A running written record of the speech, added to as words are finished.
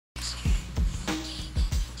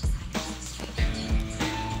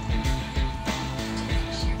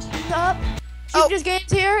up?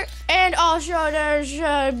 SheepDoesGames here, and also there's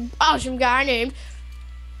an awesome guy named,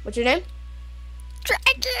 what's your name?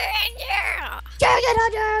 Dragon Hunter!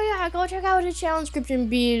 Yeah, go check out his channel description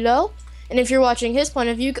below. And if you're watching his point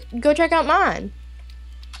of view, go check out mine.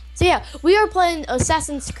 So yeah, we are playing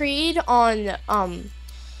Assassin's Creed on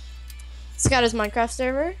Scottish Minecraft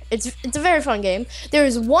server. It's a very fun game.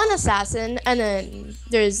 There's one assassin, and then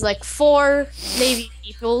there's like 4 navy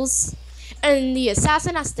peoples, and the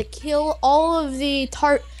assassin has to kill all of his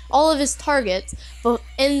targets, but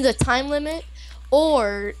in the time limit,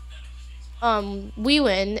 or we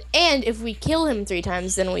win. And if we kill him 3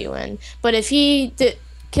 times, then we win. But if he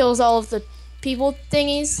kills all of the people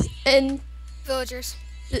thingies and villagers,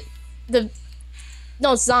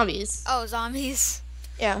 no, it's zombies. Oh, zombies.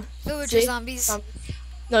 Yeah. Villager zombies.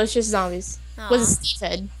 No, it's just zombies. With a Steve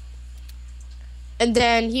head. And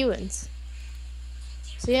then he wins.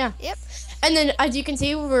 So yeah. Yep. And then as you can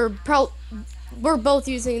see, we're both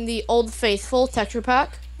using the Old Faithful texture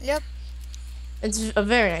pack. Yep. It's a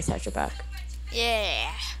very nice texture pack.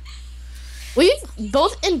 Yeah. In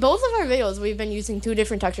both of our videos we've been using 2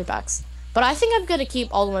 different texture packs. But I think I'm gonna keep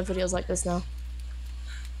all of my videos like this now.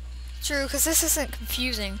 True, because this isn't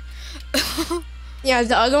confusing. Yeah,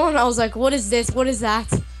 the other one I was like, what is this? What is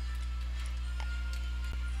that?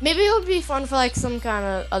 Maybe it would be fun for like some kind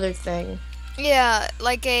of other thing. Yeah,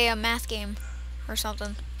 like a math game or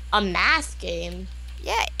something. A math game?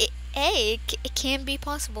 Yeah, it can be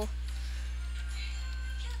possible.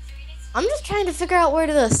 I'm just trying to figure out where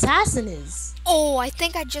the assassin is. Oh, I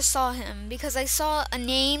think I just saw him because I saw a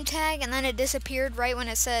name tag and then it disappeared right when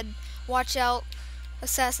it said, "Watch out,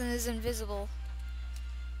 assassin is invisible."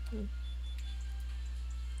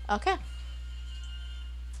 Okay.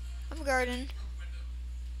 I'm guarding.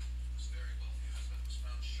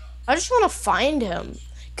 I just want to find him.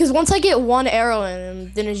 Because once I get 1 arrow in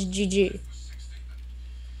him, then it's GG.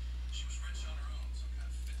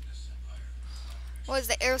 What, is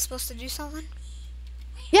the arrow supposed to do something?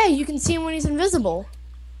 Yeah, you can see him when he's invisible.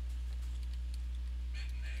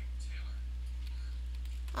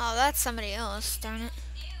 Oh, that's somebody else, darn it.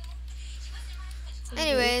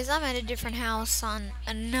 Anyways, I'm at a different house on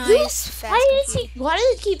a nice fast Why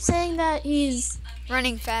does he keep saying that he's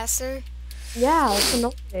running faster? Yeah, it's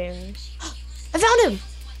annoying. I found him!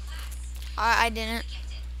 I didn't.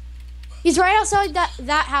 He's right outside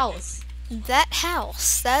that house. That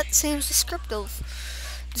house? That seems descriptive.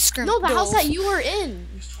 No, the house that you were in.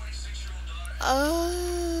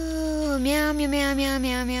 Oh, meow, meow, meow, meow,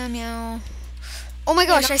 meow, meow, meow. Oh my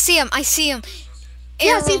gosh, I see him. I see him.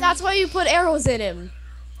 Yeah, see, that's why you put arrows in him.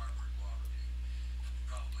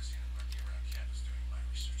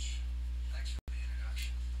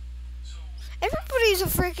 Everybody's a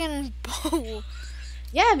freaking bow.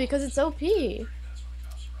 Yeah, because it's OP.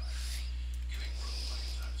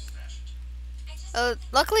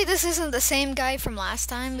 Luckily this isn't the same guy from last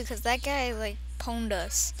time because that guy like pwned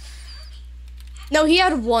us. No, he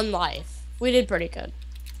had 1 life. We did pretty good.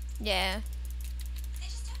 Yeah.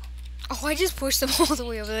 Oh, I just pushed him all the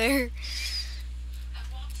way over there.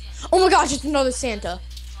 Oh my gosh, it's another Santa.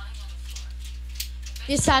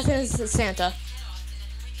 The assassin is the Santa.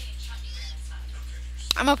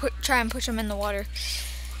 I'm gonna try and push him in the water.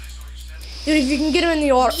 Dude, if you can get him in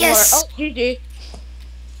the water. Yes! Oh, GG.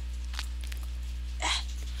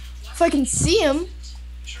 If I can see him.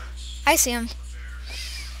 I see him.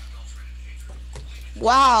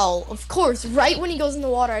 Wow, of course. Right when he goes in the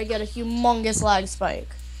water, I get a humongous lag spike.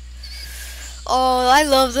 Oh, I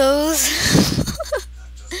love those.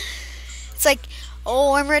 It's like,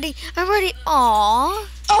 oh, I'm ready. I'm ready. Aww.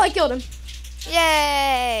 Oh, I killed him.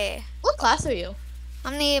 Yay. What class are you?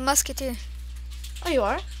 I'm the musketeer. Oh, you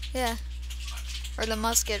are? Yeah. Or the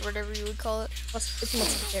musket, whatever you would call it. It's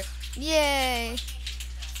musketeer. Yay.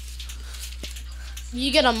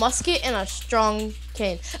 You get a musket and a strong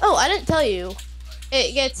cane. Oh, I didn't tell you.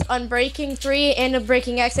 It gets Unbreaking 3 and a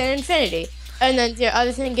Breaking X and Infinity. And then the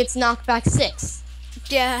other thing gets Knockback 6.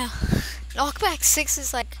 Yeah. Knockback 6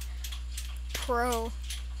 is like pro.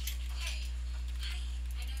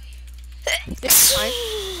 It's fine.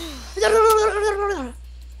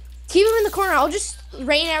 Keep him in the corner. I'll just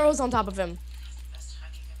rain arrows on top of him.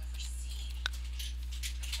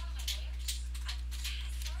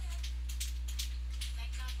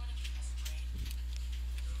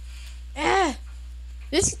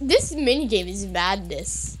 This mini game is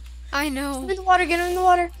madness. I know. Get him in the water. Get him in the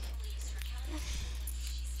water.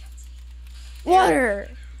 Water.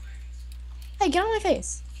 Hey, get on my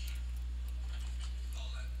face.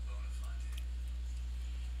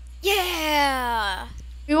 Yeah.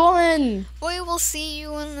 We won. We will see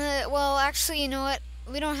you in the. Well, actually, you know what?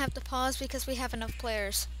 we don't have to pause because we have enough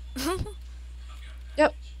players.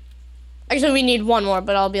 Yep. Actually, we need one more,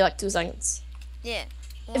 but I'll be like 2 seconds. Yeah.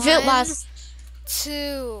 If it 1, lasts...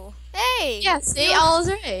 2. Hey! Yeah, see? I was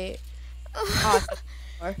right. Oh, I said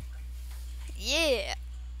 4. Yeah.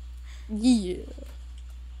 Yeah.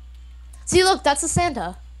 See, look, that's a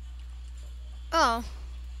Santa. Oh,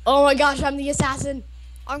 Oh my gosh, I'm the assassin.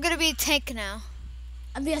 I'm gonna be a tank now.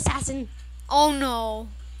 I'm the assassin. Oh no.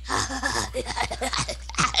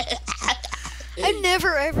 I've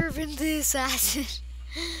never ever been the assassin.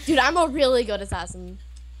 Dude, I'm a really good assassin.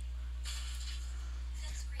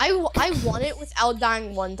 I won it without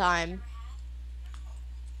dying 1 time.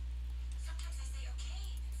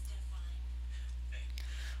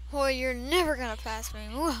 Boy, you're never gonna pass me.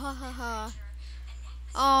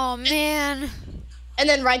 Oh man. And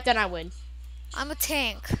then right then I win. I'm a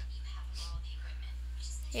tank.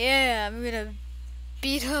 Yeah, I'm gonna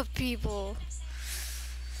beat up people.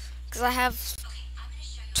 Because I have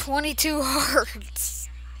 22 hearts.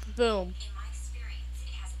 Boom.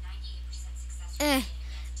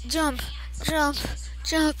 Jump, jump,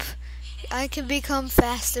 jump. I can become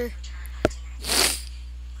faster.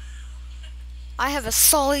 I have a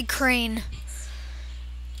solid crane.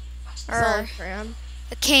 Solid cram.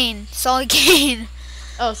 A cane. Solid cane.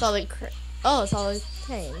 Oh, solid crane. Oh, solid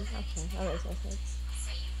cane. Okay, that makes no sense.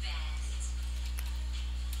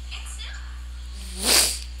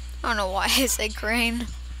 I don't know why I said crane.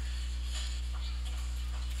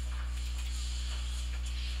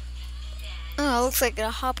 Oh, it looks like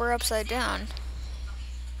a hopper upside down.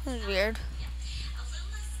 That's weird.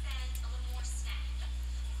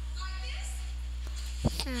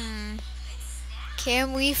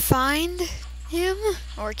 Can we find him?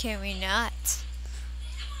 Or can we not?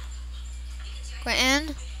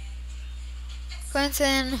 Quentin?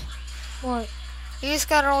 What? You just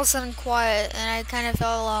got all of a sudden quiet and I kind of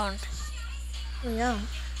felt alone. Oh, yeah.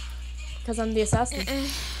 Because I'm the assassin.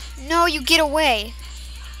 No, you get away.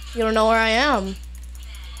 You don't know where I am.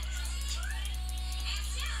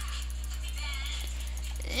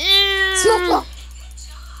 Slop.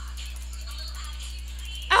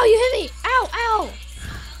 Ow, you hit me! Ow, ow!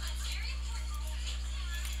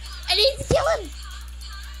 I need to kill him!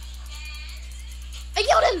 I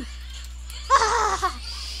killed him!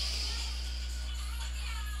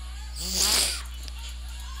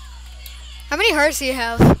 How many hearts do you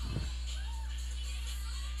have? I'm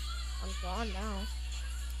gone now.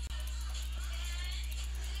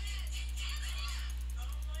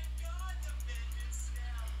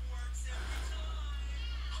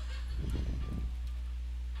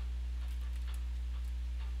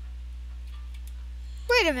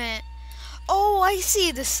 Wait a minute. Oh, I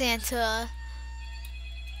see the Santa.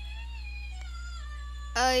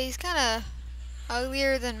 He's kind of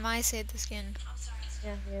uglier than my Santa skin.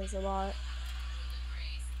 Yeah, he is a lot.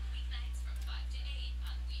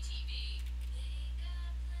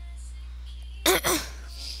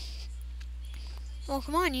 Well,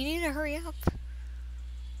 come on, you need to hurry up.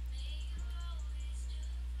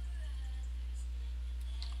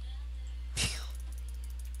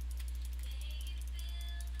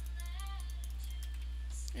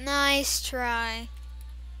 Nice try.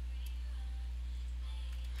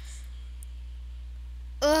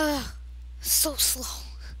 Ugh, so slow.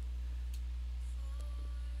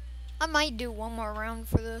 I might do one more round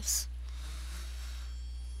for this.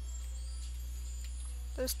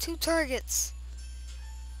 There's 2 targets.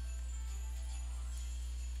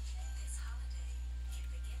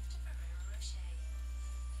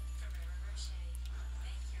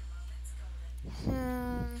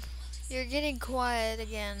 You're getting quiet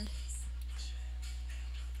again.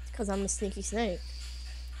 Because I'm a sneaky snake.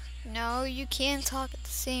 No, you can't talk at the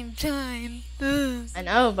same time. I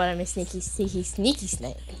know, but I'm a sneaky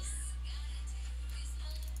snake.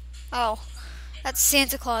 Oh, that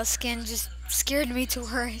Santa Claus skin just scared me to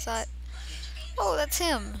where I thought, oh, that's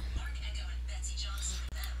him.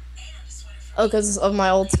 Oh, because of my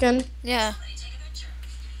old skin? Yeah.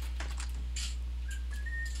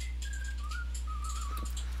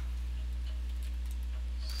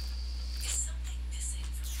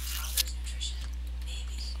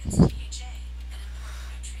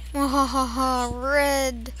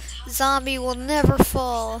 Red zombie will never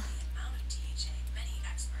fall.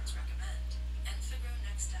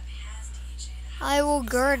 I will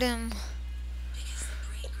guard him.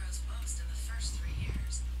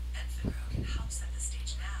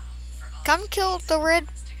 Come kill the red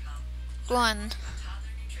one.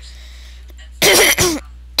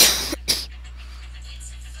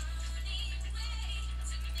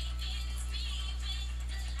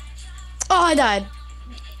 Oh, I died.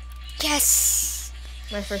 Yes.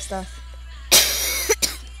 My first death.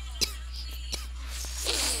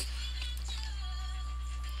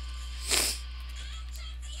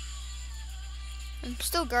 I'm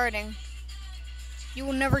still guarding. You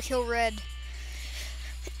will never kill red.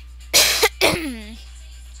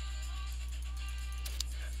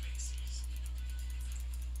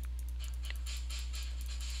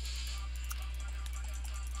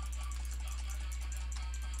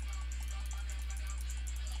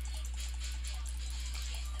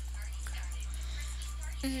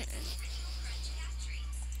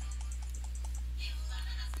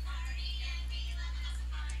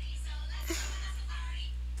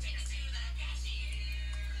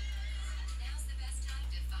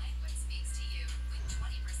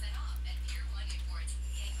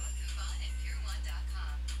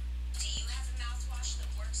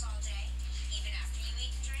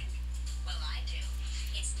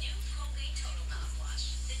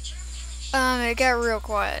 It got real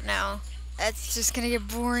quiet now. That's just gonna get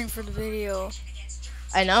boring for the video.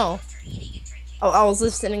 I know. Oh, I was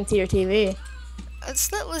listening to your TV. It's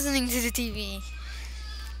not listening to the TV.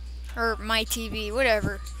 Or my TV,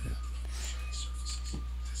 whatever.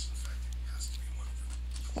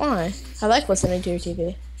 Why? I like listening to your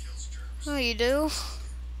TV. Oh, you do?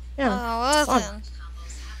 Yeah. Oh, well fun. then.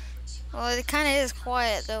 Well, it kind of is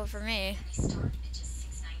quiet, though, for me.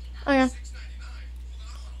 Oh, yeah.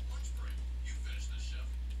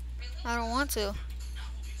 I don't want to.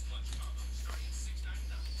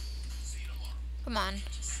 Come on.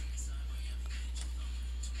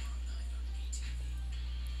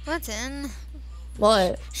 What's in?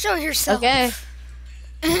 What? Show yourself. Okay.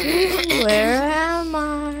 Where am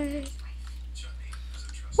I?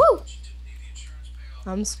 Woo!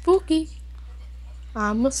 I'm spooky.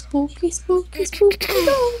 I'm a spooky, spooky, spooky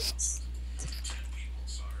ghost.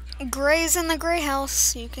 Gray's in the gray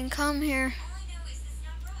house. You can come here.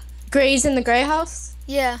 Gray's in the gray house?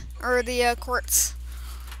 Yeah, or the courts.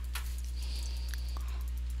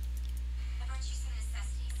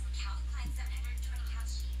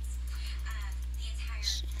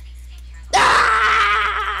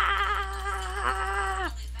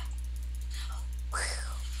 Ah!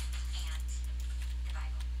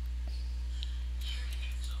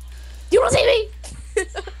 You don't see me!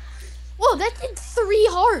 Whoa, that did 3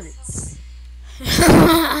 hearts.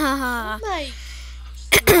 Oh my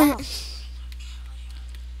God.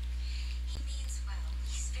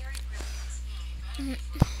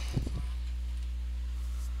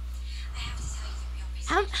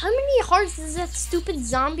 How many hearts does that stupid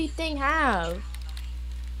zombie thing have?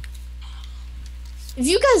 If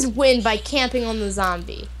you guys win by camping on the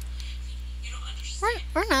zombie.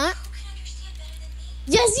 We're not.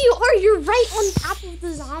 Yes, you are. You're right on top of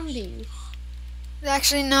the zombie.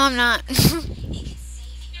 Actually, no, I'm not.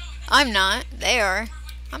 I'm not. They are.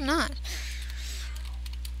 I'm not.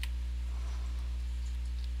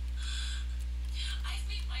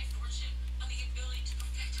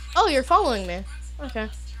 Oh, you're following me. Okay.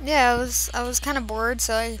 Yeah, I was kind of bored,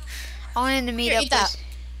 so I wanted to meet Here, up. eat that.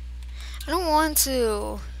 I don't want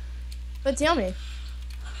to. But tell me.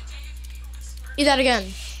 Eat that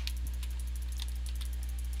again.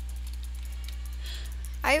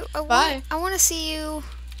 Bye. I want to see you.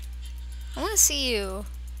 I want to see you.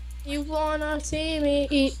 You wanna see me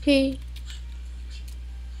eat pee?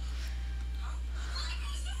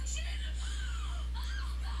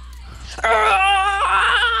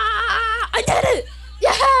 I did it!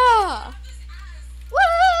 Yeah!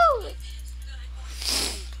 Woo!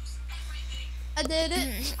 I did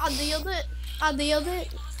it. I nailed it. I nailed it.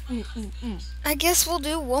 I guess we'll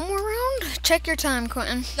do one more round. Check your time,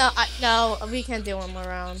 Quentin. No, we can't do one more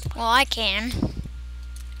round. Well, I can.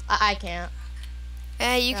 I can't.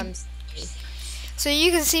 You can. So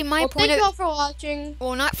you can see my point thank of. you all for watching.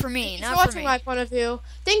 Well, not for me. Thank you Not for for watching me. my point of view.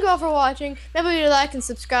 Thank you all for watching. Remember to like and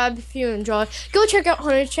subscribe if you enjoy. Go check out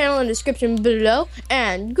Hunter's channel in the description below.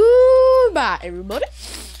 And goodbye, everybody.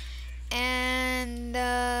 And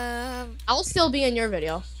I'll still be in your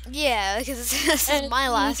video. yeah, because this is my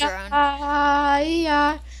last round.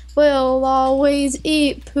 I will always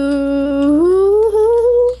eat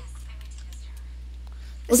poo.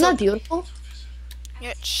 Wasn't that beautiful?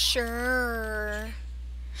 Yeah, sure.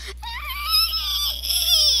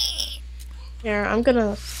 Here, I'm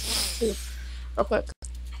gonna sleep real quick.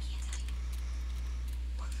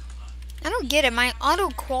 I don't get it. My auto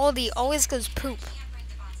quality always goes poop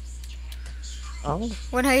Oh.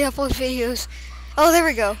 when I upload videos. Oh, there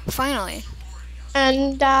we go. Finally.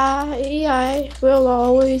 And I will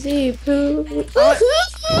always eat poo.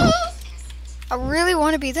 I really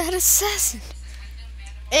want to be that assassin.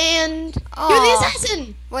 And you're the Aw.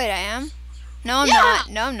 assassin. Wait, I am? No, I'm Yeah. not.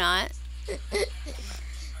 No, I'm not.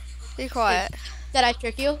 Be quiet. Did I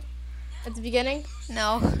trick you at the beginning?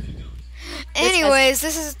 No. Anyways,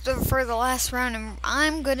 this is for the last round, and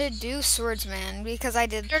I'm gonna do swordsman because I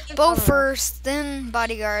did bow first, then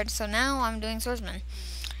bodyguard. So now I'm doing swordsman,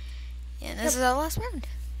 and this is our last round.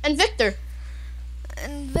 And Victor.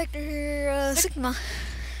 And Victor Sigma.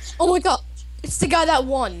 Oh my god, it's the guy that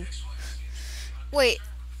won. Wait,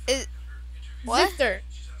 what?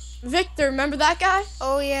 Victor, remember that guy?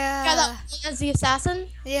 Oh The yeah. guy that won as the assassin?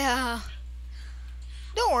 Yeah.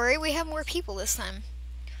 Don't worry, we have more people this time.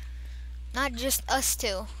 Not just us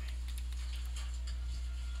two.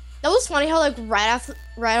 That was funny how like right after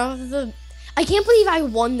the, I can't believe I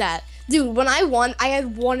won that. Dude, when I won, I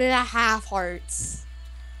had 1.5 hearts.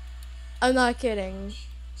 I'm not kidding.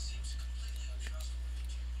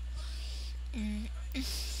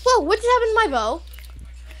 Whoa, what just happened to my bow?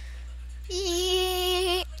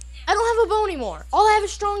 Yeah. I don't have a bow anymore. All I have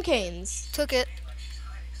is strong canes. Took it.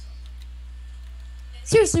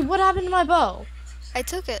 Seriously, what happened to my bow? I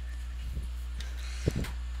took it.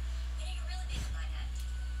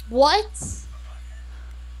 What?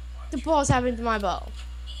 The balls happened to my bow.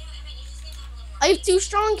 I have 2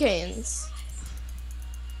 strong canes.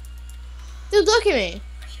 Dude, look at me.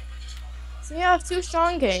 So yeah, I have 2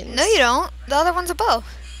 strong canes. No, you don't. The other one's a bow.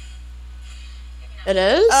 It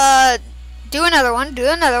is? Do another one. Do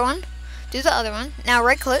another one. Do the other one. Now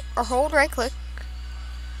right click or hold right click.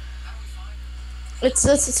 It's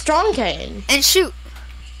a strong cane. And shoot.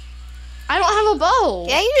 I don't have a bow.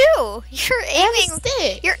 Yeah, you do. You're I have a aiming.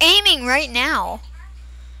 stick. You're aiming right now.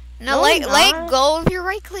 No, No, I'm let not. go of your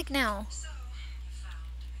right click now.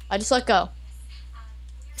 I just let go.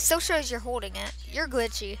 It still shows you're holding it. You're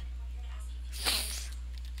glitchy.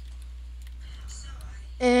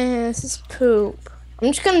 This is poop.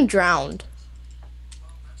 I'm just gonna drown.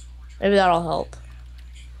 Maybe that'll help.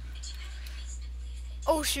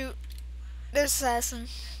 Oh shoot. There's assassin.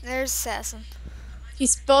 There's assassin. He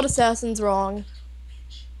spelled assassins wrong.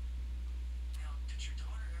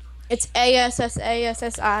 It's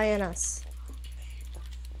ASSASSINS.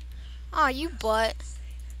 Aw, you butt.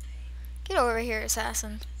 Get over here,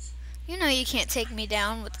 assassin. You know you can't take me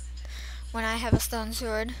down when I have a stone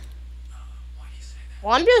sword.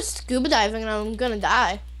 Well, I'm just scuba diving and I'm gonna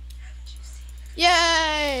die.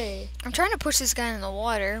 Yay! I'm trying to push this guy in the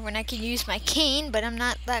water when I can use my cane, but I'm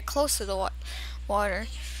not that close to the water.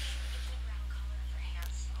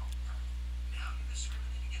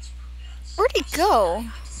 Where'd he go?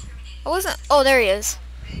 I wasn't. Oh, there he is.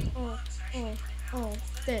 Oh,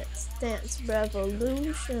 dance, dance,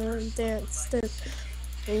 revolution, dance, dance,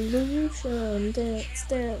 revolution, dance,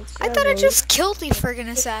 dance. I thought I just killed the friggin'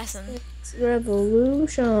 assassin.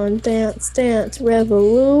 Revolution, dance, dance,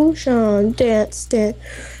 revolution, dance, dance,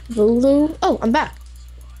 Oh, I'm back.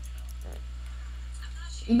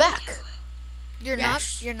 I'm back. You're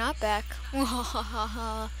Yes. not. You're not back.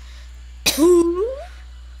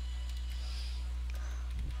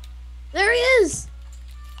 There he is.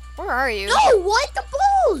 Where are you? No, what the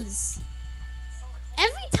balls?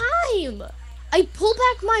 Every time I pull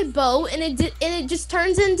back my bow and it just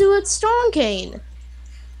turns into a strong cane.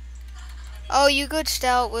 Oh, you glitched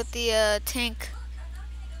out with the tank.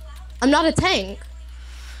 I'm not a tank.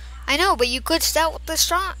 I know, but you glitched out with the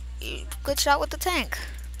strong. You glitched out with the tank.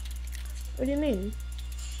 What do you mean?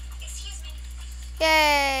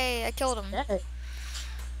 Yay! I killed him. Yeah.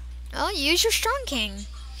 Well, use your strong king.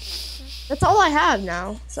 That's all I have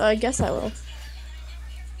now, so I guess I will.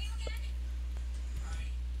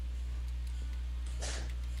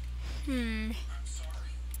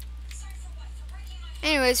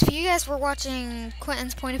 Anyways, if you guys were watching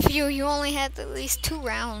Quentin's point of view, you only had at least 2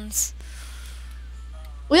 rounds.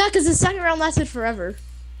 Well, yeah, because the second round lasted forever.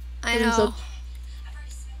 I It was know.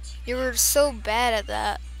 You were so bad at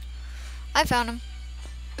that. I found him.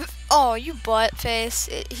 Oh, you butt face.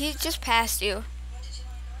 He just passed you.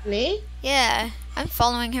 Me? Yeah, I'm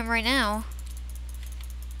following him right now.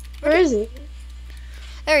 Where is he?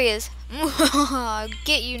 There he is.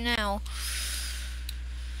 Get you now.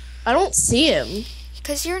 I don't see him.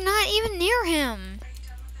 Because you're not even near him.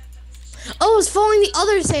 Oh, I was following the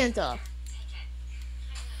other Santa.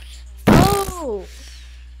 Oh.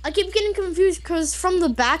 I keep getting confused because from the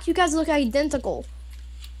back, you guys look identical.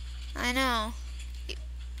 I know.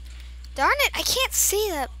 Darn it, I can't see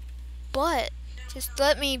that butt. Just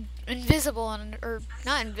let me invisible or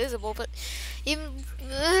not invisible, but even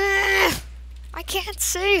I can't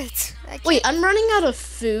see it. Wait, I'm running out of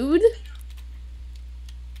food?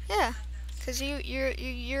 Yeah, cause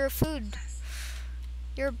you're a food.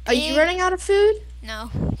 You're big, Are you running out of food?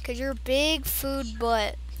 No, cause you're a big food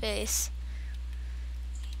butt face.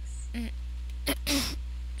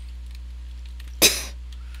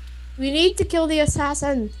 We need to kill the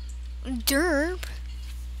assassin. Derp.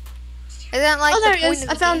 Is that like Oh, there the he point is. of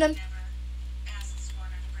I the found game? him.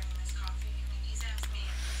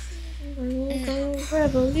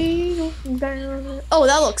 Oh,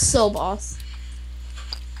 that looks so boss.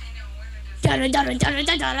 No, there's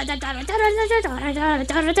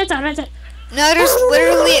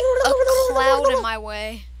literally a cloud in my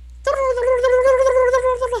way.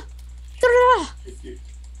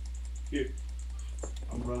 Here.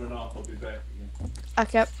 I'm running off. I'll be back again.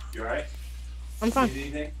 Okay, You alright? I'm fine. Need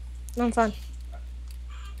anything? No, I'm fine.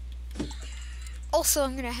 Also,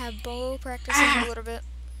 I'm gonna have bow practice in a little bit.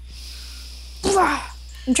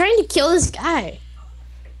 I'm trying to kill this guy.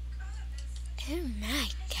 Oh my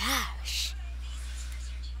gosh.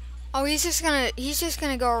 Oh, he's just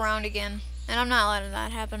gonna go around again, and I'm not letting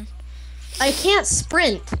that happen. I can't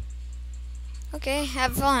sprint. Okay,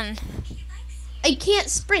 have fun. I can't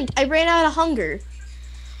sprint. I ran out of hunger.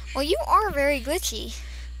 Well, you are very glitchy.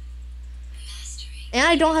 And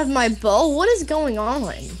I don't have my bow. What is going on?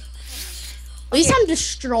 At least I'm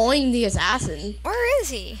destroying the assassin. Where is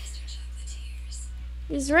he?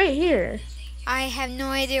 He's right here. I have no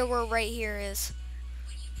idea where right here is.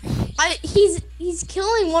 He's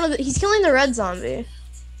killing he's killing the red zombie.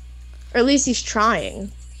 Or at least he's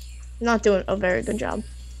trying. Not doing a very good job.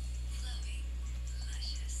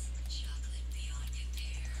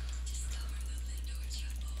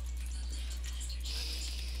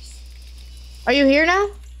 Are you here now?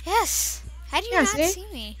 Yes. How do you Yeah, not see? see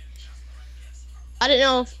me? I didn't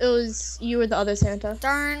know if it was you or the other Santa.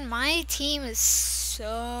 Darn, my team is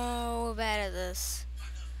so bad at this.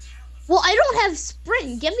 Well, I don't have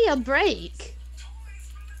sprint. Give me a break.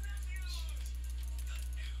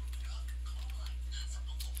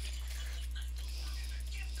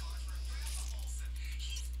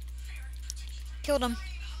 Killed him.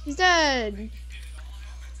 He's dead.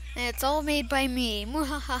 And it's all made by me.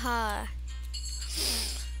 Muhahaha.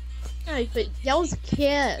 No, but yell's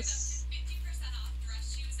kiss.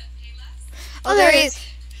 Oh, there he is.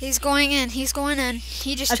 He's going in. He's going in.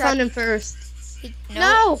 He just I trapped. found him first.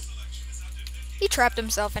 No. He trapped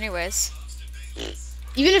himself anyways.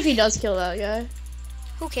 Even if he does kill that guy.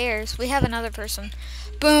 Who cares? We have another person.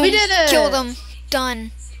 Boom. We did it. Killed him.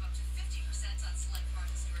 Done.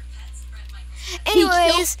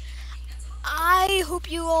 Anyways, I hope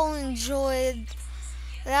you all enjoyed.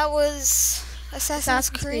 That was Assassin's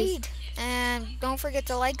Creed. And don't forget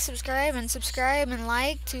to like, subscribe, and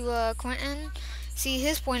like to Quentin. See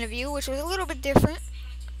his point of view, which was a little bit different.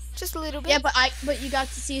 Just a little bit. Yeah, but you got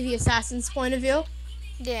to see the assassin's point of view.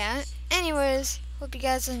 Yeah. Anyways, hope you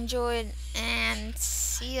guys enjoyed, and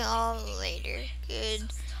see y'all later.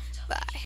 Goodbye.